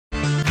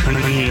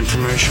I need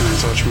information. I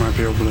thought you might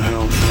be able to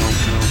help.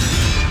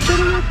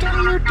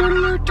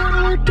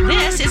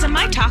 This is a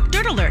My Talk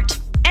Dirt Alert.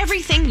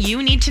 Everything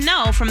you need to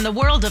know from the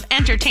world of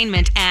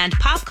entertainment and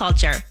pop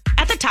culture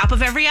at the top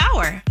of every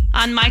hour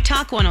on My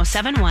Talk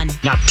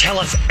 107.1. Now tell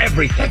us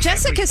everything. Well,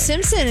 Jessica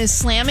Simpson is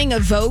slamming a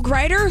Vogue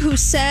writer who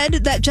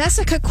said that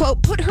Jessica,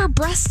 quote, put her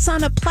breasts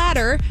on a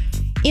platter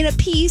in a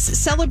piece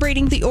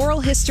celebrating the oral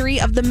history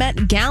of the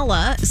Met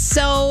Gala.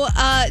 So,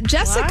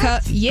 Jessica,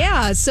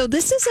 so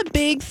this is a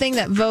big thing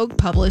that Vogue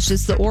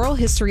publishes, the oral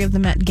history of the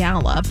Met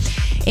Gala.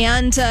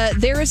 And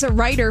there is a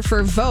writer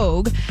for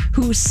Vogue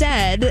who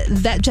said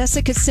that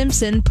Jessica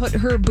Simpson put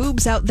her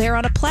boobs out there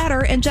on a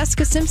platter, and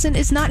Jessica Simpson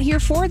is not here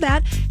for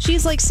that.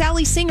 She's like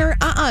Sally Singer.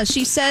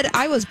 She said,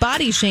 I was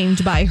body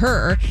shamed by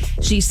her.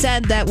 She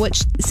said that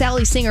what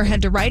Sally Singer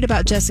had to write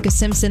about Jessica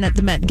Simpson at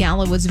the Met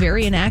Gala was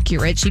very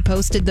inaccurate. She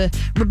posted the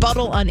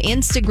rebuttal on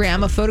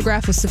Instagram, a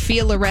photograph of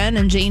Sophia Loren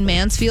and Jane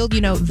Mansfield.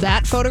 You know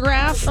that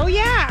photograph? Oh,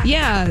 yeah.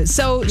 Yeah.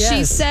 So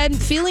she said,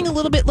 feeling a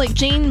little bit like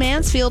Jane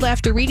Mansfield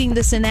after reading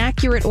this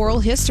inaccurate oral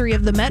history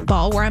of the Met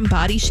Ball where I'm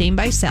body shamed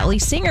by Sally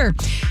Singer.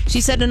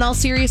 She said, in all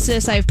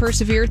seriousness, I have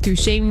persevered through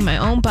shaming my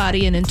own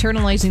body and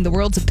internalizing the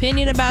world's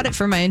opinion about it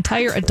for my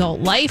entire adult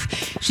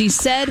life. She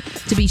said,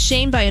 to be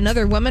shamed by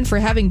another woman for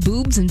having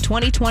boobs in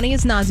 2020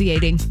 is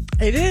nauseating.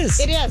 It is.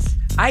 It is.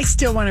 I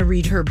still want to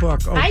read her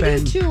book, Open. I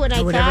do too, and I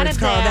thought of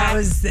that.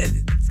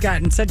 It's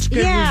gotten such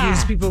good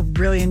reviews. People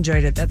really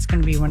enjoyed it. That's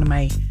going to be one of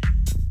my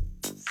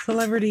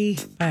celebrity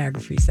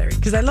biographies I read.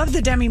 Because I love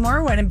the Demi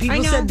Moore one, and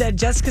people said that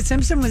Jessica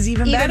Simpson was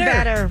even better. Even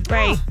better,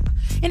 right. Oh.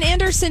 And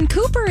Anderson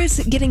Cooper is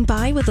getting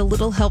by with a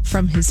little help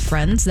from his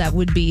friends. That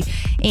would be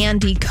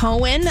Andy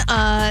Cohen.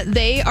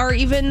 They are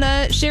even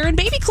sharing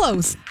baby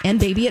clothes and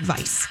baby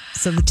advice.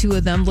 So the two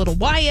of them, little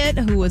Wyatt,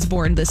 who was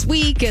born this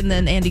week, and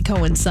then Andy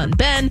Cohen's son,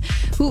 Ben,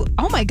 who,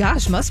 oh my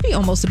gosh, must be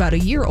almost about a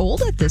year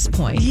old at this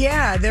point.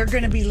 Yeah, they're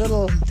going to be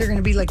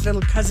like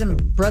little cousin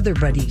brother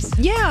buddies.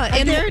 Yeah.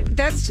 And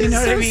that's just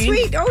so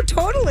sweet. Oh,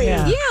 totally.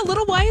 Yeah,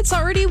 little Wyatt's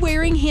already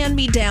wearing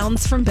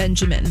hand-me-downs from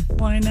Benjamin.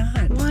 Why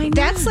not?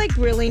 That's like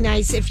really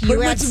nice if you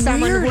had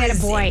someone who had a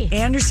boy.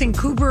 Anderson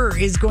Cooper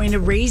is going to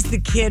raise the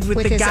kid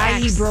with the guy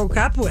he broke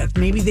up with.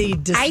 Maybe they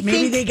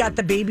they got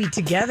the baby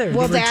together.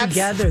 Well, they were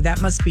together.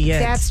 That must be it.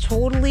 That's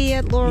totally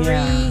it, Lori.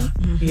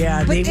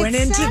 Yeah, they went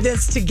into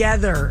this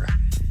together.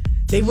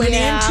 They went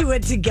into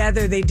it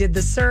together. They did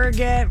the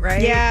surrogate,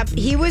 right? Yeah,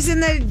 he was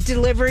in the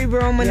delivery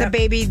room when the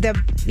baby, They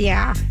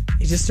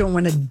just don't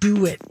want to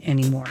do it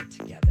anymore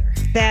together.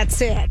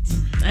 That's it.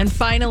 And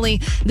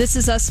finally, This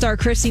Is Us star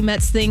Chrissy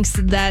Metz thinks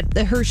that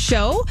her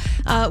show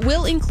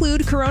will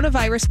include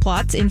coronavirus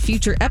plots in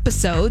future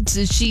episodes.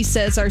 She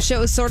says our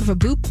show is sort of a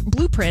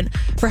blueprint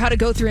for how to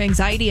go through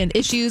anxiety and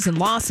issues and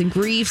loss and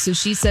grief. So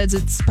she says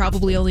it's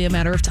probably only a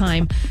matter of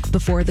time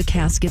before the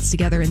cast gets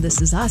together and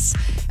This Is Us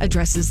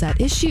addresses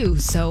that issue.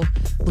 So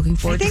looking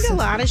forward I think a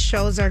lot of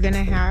shows are going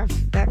to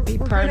have that be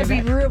part of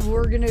it.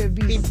 We're going to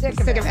be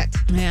sick of it.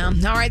 Yeah.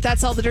 All right.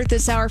 That's all the dirt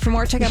this hour. For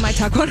more, check out My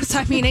Talk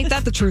 107. Ain't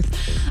that the truth?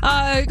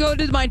 Go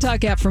to the My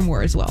Talk app for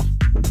more as well.